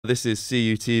this is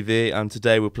CUTV, and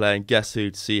today we're playing Guess Who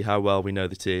to see how well we know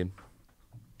the team.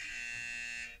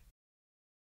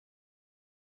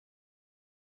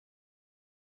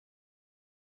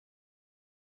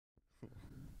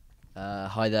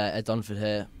 Hi there, Ed Dunford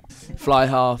here. Fly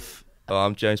half.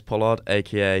 I'm James Pollard,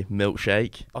 aka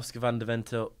Milkshake. Oscar van der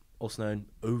Venter, also known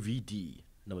OVD,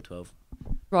 number 12.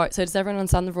 Right, so does everyone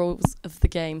understand the rules of the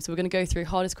game? So we're going to go through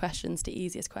hardest questions to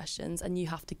easiest questions, and you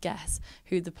have to guess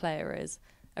who the player is.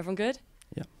 Everyone good?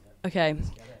 Yeah. Okay,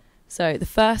 so the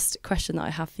first question that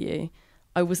I have for you,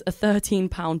 I was a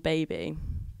 13-pound baby.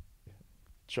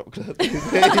 Chocolate.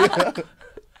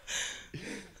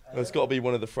 It's got to be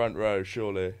one of the front row,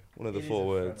 surely. One of the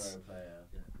forwards.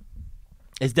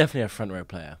 It's definitely a front row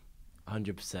player,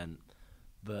 100%.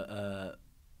 But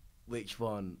which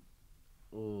one?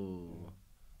 Ooh.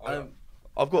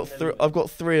 I've got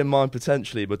three in mind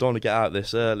potentially, but don't want to get out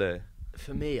this early.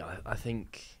 For me, I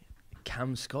think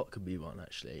Cam Scott could be one,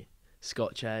 actually.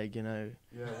 Scotch egg, you know.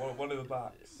 Yeah, one of the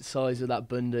backs. Size of that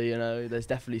bunda, you know. There's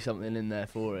definitely something in there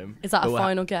for him. Is that a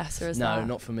final guess, or is that... No,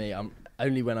 not for me.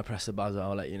 Only when I press the buzzer,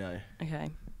 I'll let you know.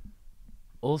 Okay.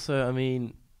 Also, I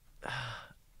mean,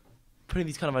 putting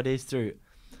these kind of ideas through,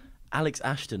 Alex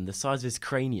Ashton, the size of his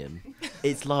cranium,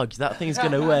 it's large. That thing's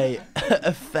going to weigh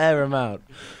a fair amount.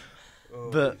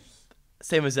 But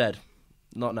same as Ed,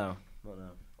 not now. Not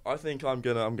now. I think I'm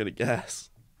gonna guess.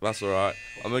 That's all right.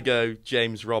 I'm gonna go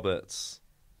James Roberts.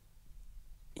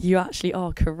 You actually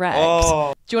are correct.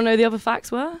 Oh. Do you want to know the other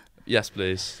facts were? Yes,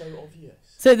 please. So obvious.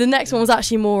 So the next one was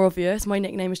actually more obvious. My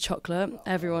nickname is Chocolate.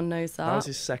 Everyone knows that. That was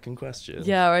his second question.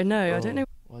 Yeah, I know. I don't know.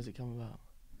 Why does it come about?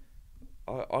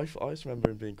 I just remember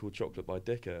him being called Chocolate by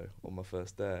Dicko on my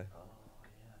first day. Oh,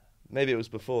 yeah. Maybe it was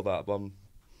before that, but Is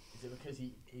it because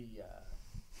he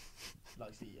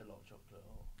likes to eat a lot of chocolate?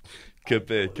 Or? could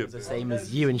be. It was the same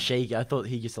as you and Shaky. I thought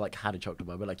he just like had a chocolate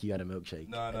bar, but like you had a milkshake.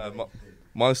 No,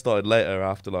 mine started later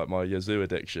after like my Yazoo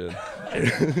addiction.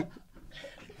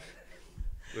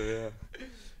 But yeah.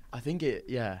 I think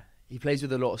he plays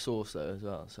with a lot of sauce though as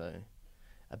well, so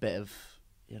a bit of,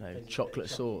 you know, chocolate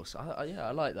sauce.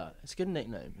 I like that. It's a good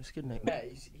nickname. Yeah,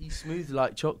 he's smooth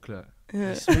like chocolate.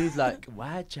 He's smooth like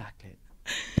white chocolate.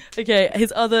 Okay,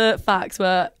 his other facts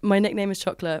were, my nickname is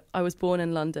Chocolate, I was born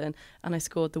in London, and I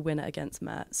scored the winner against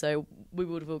Met. So we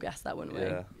would have all guessed that, wouldn't we?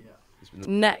 Yeah.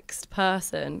 Next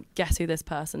person, guess who this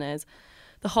person is.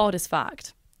 The hardest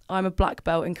fact, I'm a black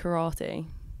belt in karate.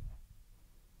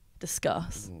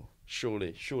 Discuss. Ooh,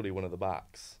 surely one of the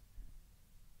backs.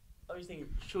 I was thinking,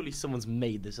 surely someone's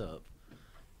made this up.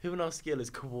 Who in our skill is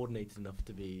coordinated enough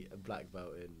to be a black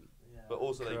belt in? But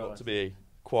also they got to be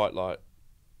quite like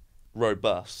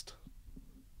robust,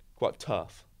 quite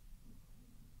tough.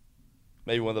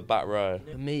 Maybe one of the back row.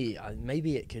 For me,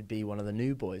 maybe it could be one of the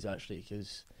new boys actually,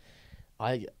 because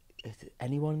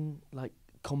anyone like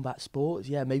combat sports,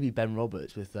 yeah, maybe Ben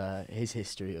Roberts with his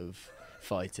history of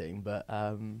fighting, but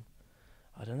I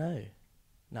don't know.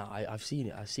 No, I've seen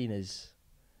it. I've seen his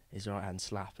right hand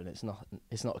slap, and it's not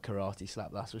a karate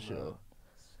slap, that's for sure. No.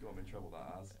 It's got him in trouble,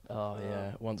 that has. Oh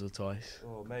yeah, once or twice.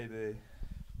 Oh, maybe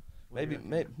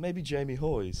Jamie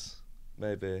Hoyes.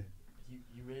 Maybe.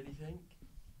 You really think?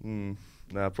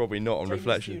 No, probably not on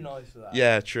reflection. Too nice for that.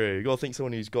 Yeah, true. You got to think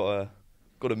someone who's got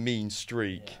a mean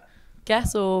streak. Yeah.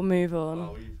 Guess or move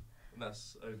on?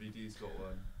 Unless OVD's got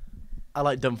one. I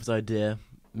like Dunford's idea,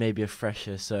 maybe a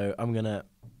fresher, so I'm going to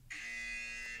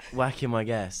whack in my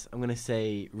guess. I'm going to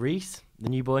say Reese, the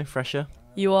new boy, fresher.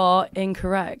 You are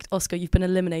incorrect. Oscar, you've been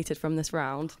eliminated from this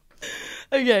round.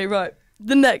 Okay, right.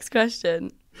 The next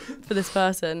question for this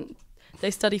person.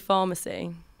 They study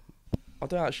pharmacy. I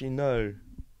don't actually know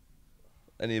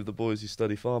any of the boys who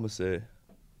study pharmacy.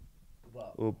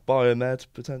 Or biomed,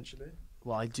 potentially.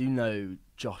 Well, I do know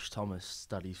Josh Thomas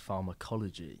studies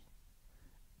pharmacology,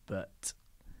 but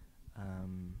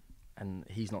and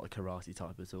he's not a karate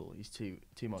type at all. He's too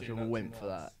much of a wimp for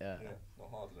that. Yeah, not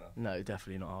hard enough. No,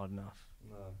 definitely not hard enough.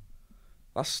 No.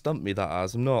 That stumped me, that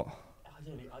as.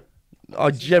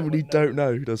 I generally don't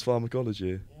know who does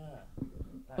pharmacology.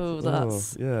 Oh,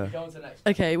 that's... yeah.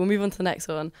 Okay, we'll move on to the next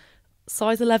one.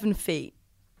 Size 11 feet.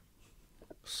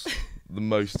 The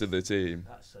most in the team.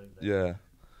 That's so big. Yeah.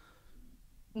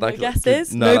 No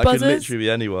guesses? No, No that buzzers? could literally be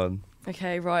anyone.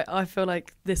 Okay, right. I feel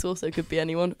like this also could be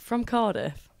anyone from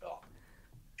Cardiff.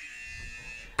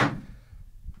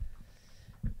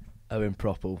 Owen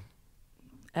Propple.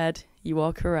 Ed, you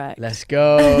are correct. Let's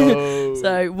go.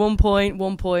 So 1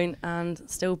 point,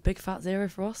 and still big fat 0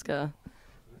 for Oscar.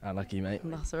 Unlucky, mate.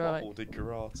 That's all right. Football did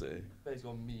karate. He's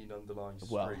got a mean underlying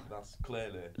streak. Well. That's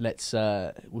clearly. Let's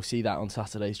we'll see that on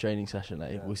Saturday's training session.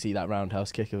 Yeah. We'll see that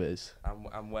roundhouse kick of his.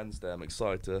 And Wednesday, I'm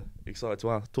excited to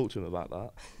talk to him about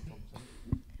that.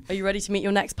 Are you ready to meet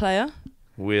your next player?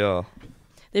 We are.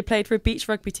 They played for a beach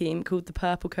rugby team called the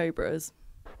Purple Cobras.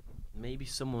 Maybe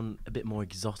someone a bit more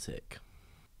exotic.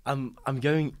 I'm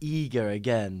going eager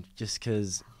again, just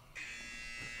because.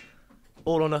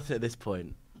 All or nothing at this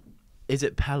point. Is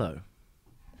it Pello?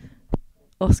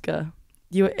 Oscar,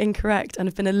 you are incorrect and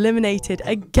have been eliminated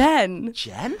again.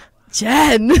 Jen?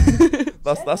 Jen!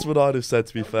 That's what I'd have said,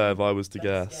 to be fair, if I was to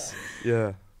guess.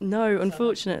 Yeah. No,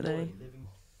 unfortunately.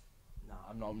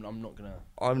 No, I'm not gonna.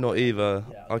 I'm not either.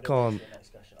 I can't.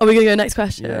 Are we going to go next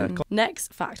question? Yeah.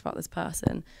 Next fact about this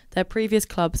person. Their previous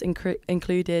clubs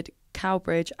included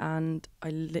Cowbridge and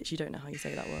I literally don't know how you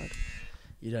say that word.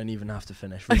 You don't even have to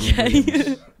finish. Okay.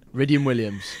 Ridian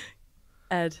Williams.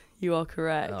 Ed, you are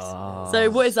correct. Oh.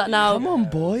 So what is that now? Come on,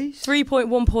 boys. 3 point,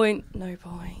 1 point, no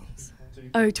points.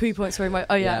 Oh, 2 points, sorry.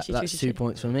 Actually, that's 2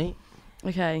 points for me.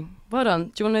 Okay, well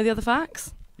done. Do you want to know the other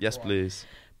facts? Yes, please.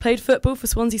 Played football for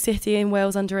Swansea City in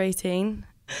Wales under 18.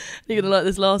 You're going to like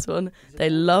this last one. They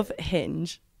love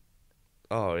Hinge.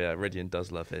 Oh, yeah, Ridian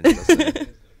does love him, doesn't he?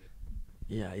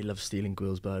 Yeah, he loves stealing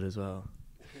Gwil's bird as well.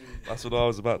 That's what I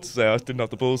was about to say. I didn't have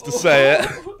the balls to say it.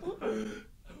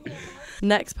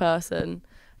 Next person.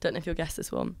 Don't know if you'll guess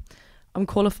this one. I'm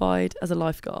qualified as a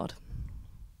lifeguard.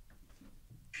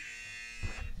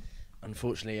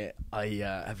 Unfortunately, I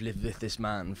have lived with this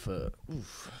man for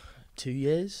 2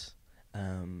 years.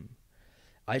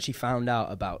 I actually found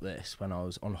out about this when I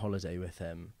was on holiday with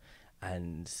him,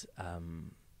 and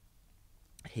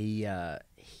he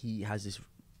has this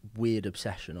weird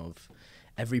obsession of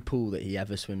every pool that he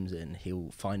ever swims in,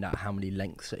 he'll find out how many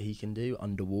lengths that he can do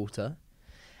underwater.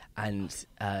 And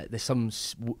there's some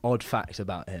odd fact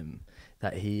about him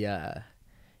that he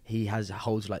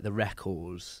holds like the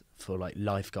records for like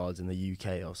lifeguards in the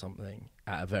UK or something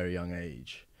at a very young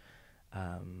age.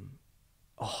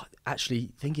 Actually,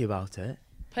 thinking about it.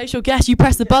 Place your guess. You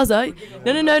press the buzzer.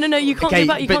 No. You can't go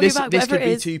back. You can't go back. This Whatever could it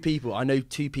be is. 2 people. I know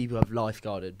 2 people have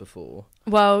lifeguarded before.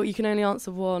 Well, you can only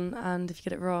answer one, and if you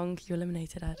get it wrong, you're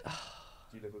eliminated, Ed.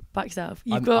 Back yourself.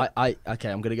 You've got. Okay,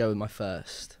 I'm gonna go with my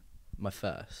first,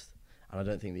 and I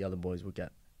don't think the other boys will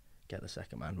get the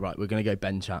second man. Right, we're gonna go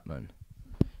Ben Chapman.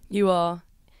 You are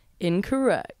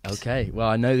incorrect. Okay, well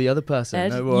I know the other person. Ed,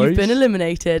 no worries. you've been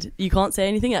eliminated. You can't say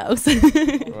anything else.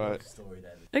 Right.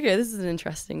 Okay, this is an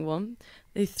interesting one.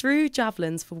 They threw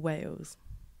javelins for Wales.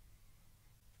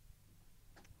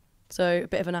 So a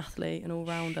bit of an athlete, an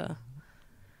all-rounder.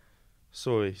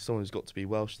 Sorry, someone's got to be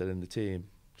Welsh then in the team.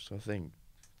 So I think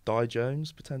Di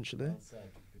Jones, potentially.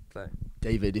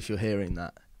 David, if you're hearing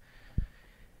that,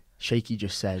 Shaky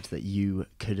just said that you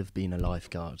could have been a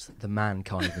lifeguard. The man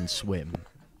can't even swim.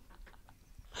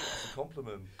 That's a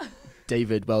compliment.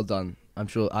 David, well done.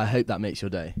 I hope that makes your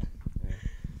day.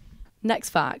 Next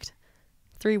fact.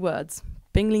 3 words.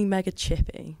 Bingley Mega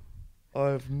Chippy. I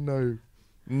have no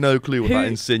clue what that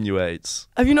insinuates.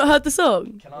 Have you not heard the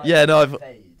song? Yeah, no, I've...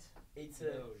 It's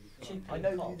a I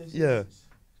know who this Yeah.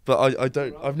 But I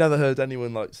don't... I've never heard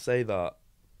anyone, like, say that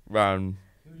round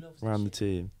the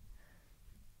team.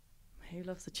 Who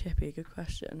loves the chippy? Good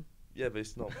question. Yeah, but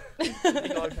it's not...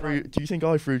 Do you think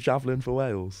I threw javelin for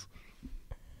Wales?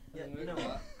 Yeah, you know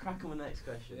what? Crack on with the next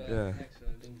question. Yeah.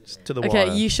 Just to the Okay,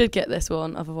 wire. you should get this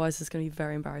one. Otherwise, it's going to be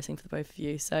very embarrassing for the both of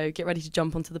you. So get ready to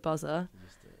jump onto the buzzer.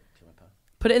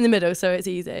 Put it in the middle so it's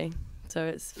easy. So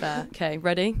it's fair. Okay,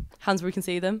 ready? Hands where we can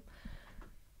see them.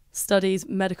 Studies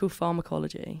medical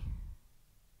pharmacology.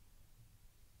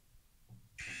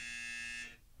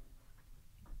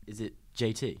 Is it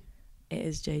JT? It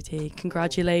is JT.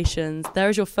 Congratulations. There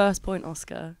is your first point,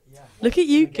 Oscar. Look at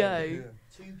you go.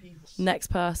 Next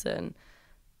person.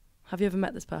 Have you ever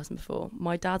met this person before?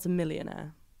 My dad's a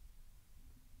millionaire.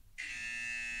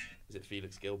 Is it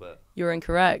Felix Gilbert? You're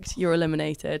incorrect. You're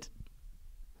eliminated.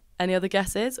 Any other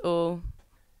guesses or?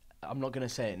 I'm not going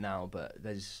to say it now, but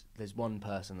there's one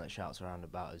person that shouts around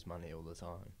about his money all the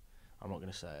time. I'm not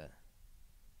going to say it.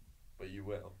 But you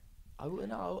will.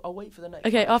 I'll wait for the next.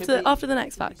 Okay, one. after the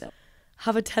next fact.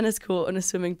 Have a tennis court and a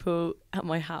swimming pool at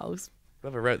my house.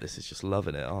 Whoever wrote this is just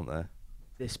loving it, aren't they?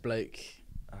 This bloke,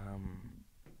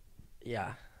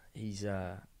 he's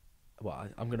I'm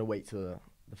going to wait till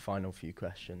the final few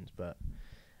questions, but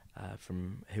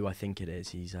from who I think it is,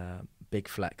 he's a big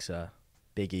flexer,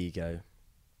 big ego.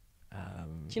 Do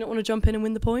you not want to jump in and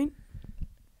win the point?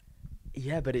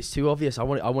 Yeah, but it's too obvious. I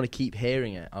want to keep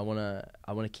hearing it. I want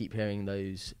to keep hearing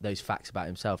those facts about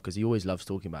himself because he always loves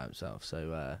talking about himself.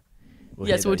 So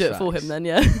Yes, we'll do it for him then.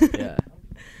 Yeah. Yeah.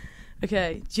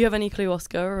 Okay. Do you have any clue,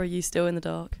 Oscar, or are you still in the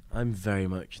dark? I'm very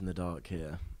much in the dark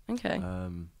here. Okay. I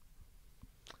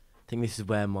think this is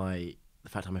where the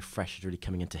fact I'm fresh is really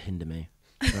coming in to hinder me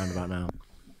around about now.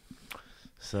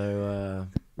 So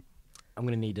I'm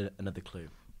going to need another clue.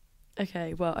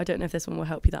 Okay. Well, I don't know if this one will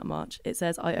help you that much. It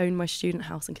says, I own my student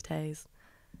house in Cathays.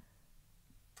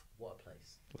 What a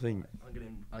place. I think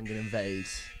I'm gonna invade.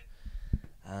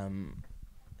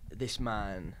 This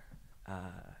man,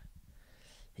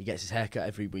 he gets his haircut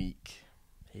every week.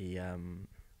 He oh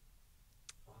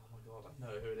my god, I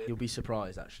know who it is. You'll be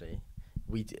surprised actually.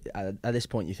 At this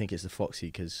point you think it's the Foxy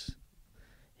because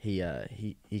he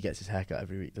gets his haircut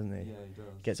every week, doesn't he? Yeah, he does.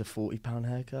 Gets a £40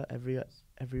 haircut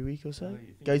every week or so. No, you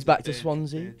think Goes it's back to beard-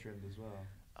 Swansea. beard trimmed as well.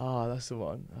 Oh, that's the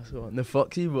one. That's the one. The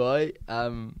Foxy boy.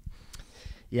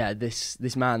 Yeah, this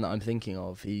man that I'm thinking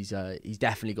of, he's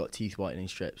definitely got teeth whitening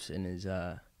strips in his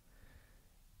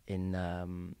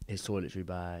toiletry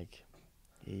bag.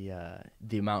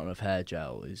 The amount of hair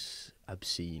gel is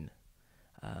obscene,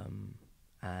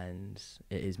 and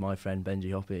it is my friend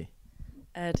Benji Hoppy.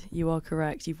 Ed, you are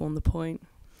correct. You've won the point.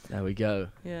 There we go.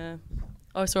 Yeah.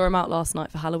 I saw him out last night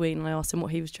for Halloween and I asked him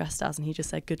what he was dressed as and he just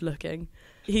said good looking.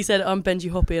 He said, I'm Benji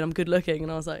Hoppy and I'm good looking,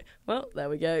 and I was like, well, there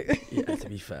we go. Yeah, to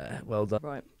be fair, well done.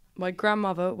 Right. My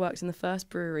grandmother worked in the first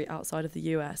brewery outside of the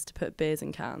US to put beers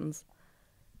in cans.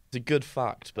 It's a good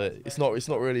fact, but it's not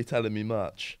really telling me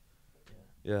much.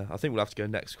 Yeah, I think we'll have to go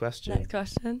next question. Next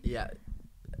question. Yeah,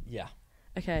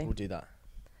 Okay. we'll do that.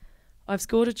 I've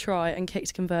scored a try and kicked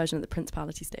a conversion at the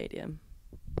Principality Stadium.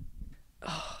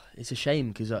 It's a shame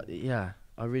because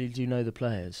I really do know the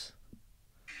players.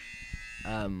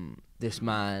 This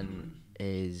man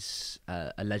is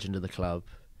a legend of the club.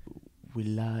 We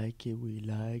like it, we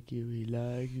like it, we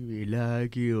like it, we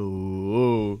like it.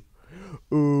 Oh,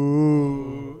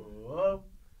 oh.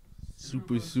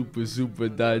 Super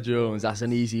Di Jones. That's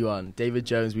an easy one. David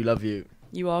Jones, we love you.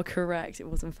 You are correct. It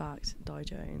was in fact Di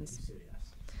Jones.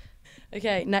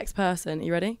 Okay, next person. Are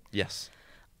you ready? Yes.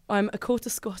 I'm a quarter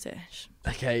Scottish.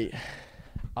 Okay,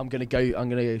 I'm gonna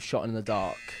go shot in the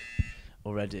dark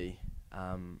already.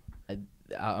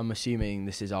 I'm assuming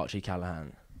this is Archie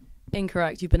Callahan.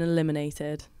 Incorrect. You've been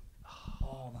eliminated.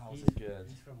 Oh, that was good.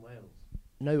 He's from Wales.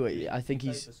 No, I think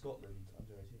he's for Scotland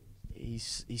under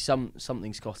 18s. he's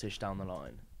something Scottish down the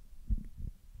line.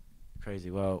 Crazy.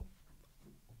 Well,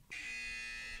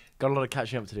 got a lot of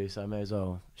catching up to do, so I may as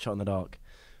well. Shot in the dark.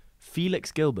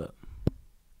 Felix Gilbert.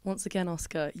 Once again,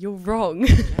 Oscar, you're wrong.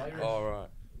 All right.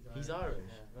 He's Irish.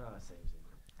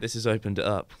 This has opened it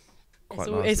up. Quite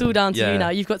It's all down to Yeah. you now.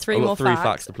 You've got I've got three facts.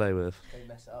 facts to play with. Don't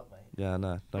mess it up, mate. Yeah,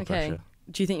 no Okay. pressure.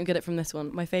 Do you think you'll get it from this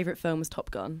one? My favourite film was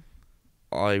Top Gun.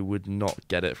 I would not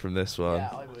get it from this one.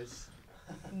 I was.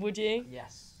 Would you?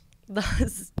 Yes.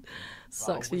 That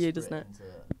sucks for you, doesn't it?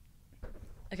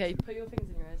 Okay, put your fingers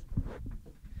in your ears.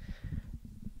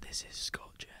 This is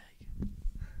Scott Jay.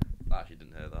 I actually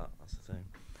didn't hear that. That's the thing.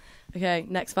 Okay,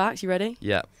 next fact. You ready?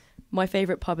 Yeah. My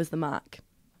favourite pub is the Mac.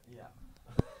 Yeah.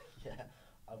 Yeah.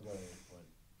 I'm going to this point.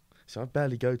 So I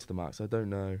barely go to the Max. I don't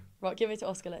know. Right, give it to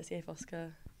Oscar. Let's see if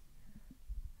Oscar...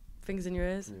 Fingers in your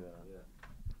ears. Is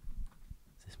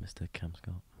this Mr. Cam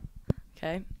Scott?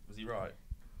 Okay. Was he right?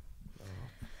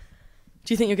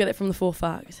 Do you think you'll get it from the fourth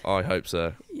fact? I hope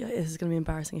so. Yeah, this is going to be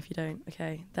embarrassing if you don't.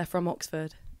 Okay, they're from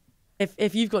Oxford.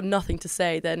 If you've got nothing to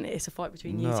say, then it's a fight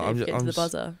between you No, two I'm if you ju- get into I'm the s-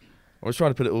 buzzer. I was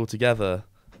trying to put it all together.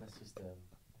 Let's just.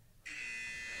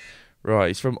 Right,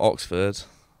 he's from Oxford.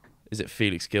 Is it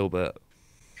Felix Gilbert?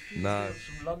 No.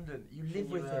 From London. You live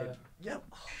with him. Yep.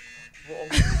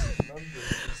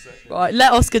 Right,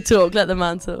 let Oscar talk. Let the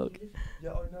man talk.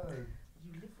 Yeah, I know.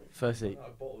 Firstly, I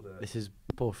bottled it. this is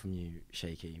poor from you,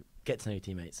 Shaky. Get to know your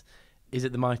teammates. Is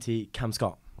it the mighty Cam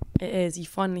Scott? It is. You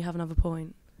finally have another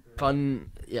point.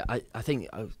 Fun. Yeah, I think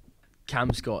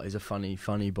Cam Scott is a funny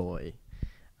boy.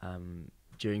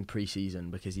 During pre-season,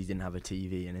 because he didn't have a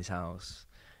TV in his house,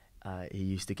 he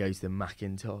used to go to the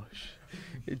Macintosh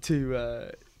to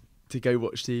go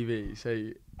watch TV. So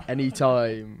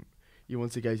anytime you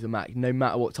want to go to the Mac, no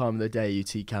matter what time of the day, you'd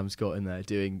see Cam Scott in there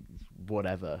doing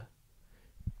whatever.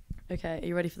 Okay, are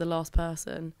you ready for the last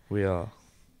person? We are.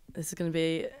 This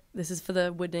is for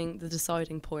the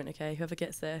deciding point, okay? Whoever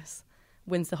gets this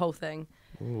wins the whole thing.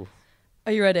 Ooh.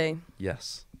 Are you ready?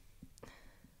 Yes.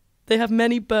 They have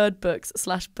many bird books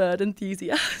 / bird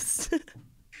enthusiasts.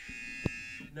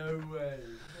 No way.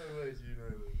 No way do you know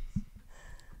this.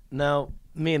 Now,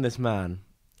 me and this man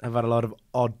have had a lot of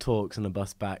odd talks on the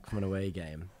bus back from an away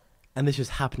game, and this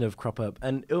just happened to have crop up,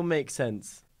 and it'll make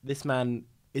sense. This man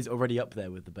is already up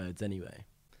there with the birds anyway.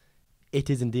 It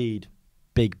is indeed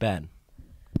Big Ben.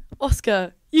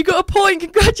 Oscar, you got a point.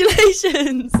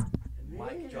 Congratulations.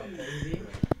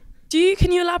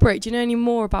 Can you elaborate? Do you know any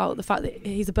more about the fact that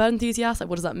he's a bird enthusiast? Like,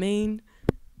 what does that mean?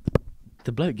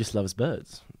 The bloke just loves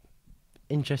birds.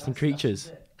 Interesting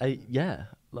creatures. Yeah,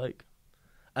 like,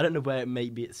 I don't know where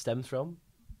maybe it stems from,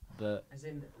 but...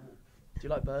 Do you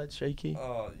like birds, Shaky?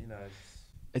 Oh, you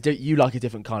know. You like a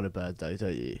different kind of bird, though,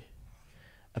 don't you?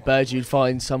 A bird you'd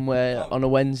find somewhere on a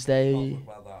Wednesday? Can't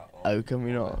talk about that on- Can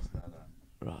we not? No.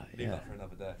 Right, Leave yeah. that for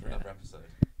another day, for another episode.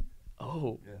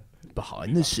 Oh, Yeah.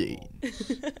 behind the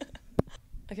scenes.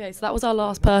 Okay, so that was our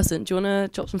last person. Do you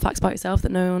want to drop some facts about yourself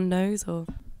that no one knows, or?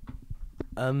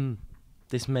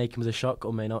 This may come as a shock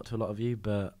or may not to a lot of you,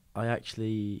 but I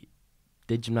actually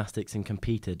did gymnastics and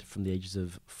competed from the ages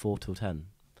of 4 till 10.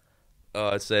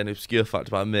 I'd say an obscure fact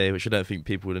about me, which I don't think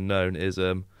people would have known, is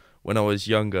when I was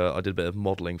younger, I did a bit of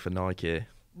modelling for Nike.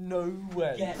 No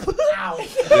way. Get out.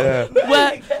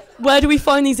 Yeah. Where do we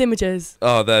find these images?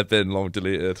 Oh, they've been long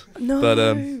deleted. No. But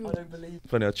I don't believe.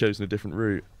 funny, I've chosen a different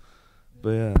route. But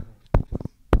yeah.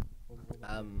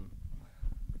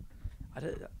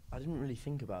 I didn't really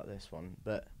think about this one,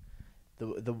 but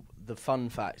the fun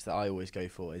fact that I always go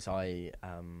for is I've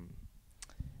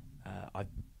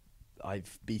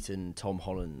beaten Tom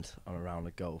Holland on a round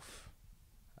of golf.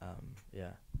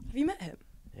 Yeah. Have you met him?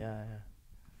 Yeah.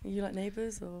 Are you like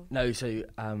neighbours or? No, so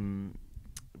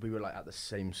we were like at the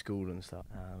same school and stuff,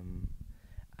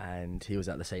 and he was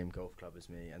at the same golf club as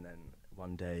me. And then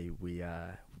one day we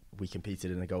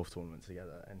competed in a golf tournament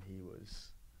together, and he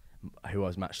was who I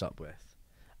was matched up with.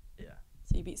 Yeah.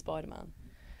 So you beat Spider-Man.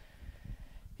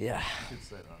 Yeah. Should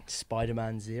say that.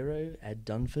 Spider-Man 0, Ed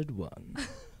Dunford 1.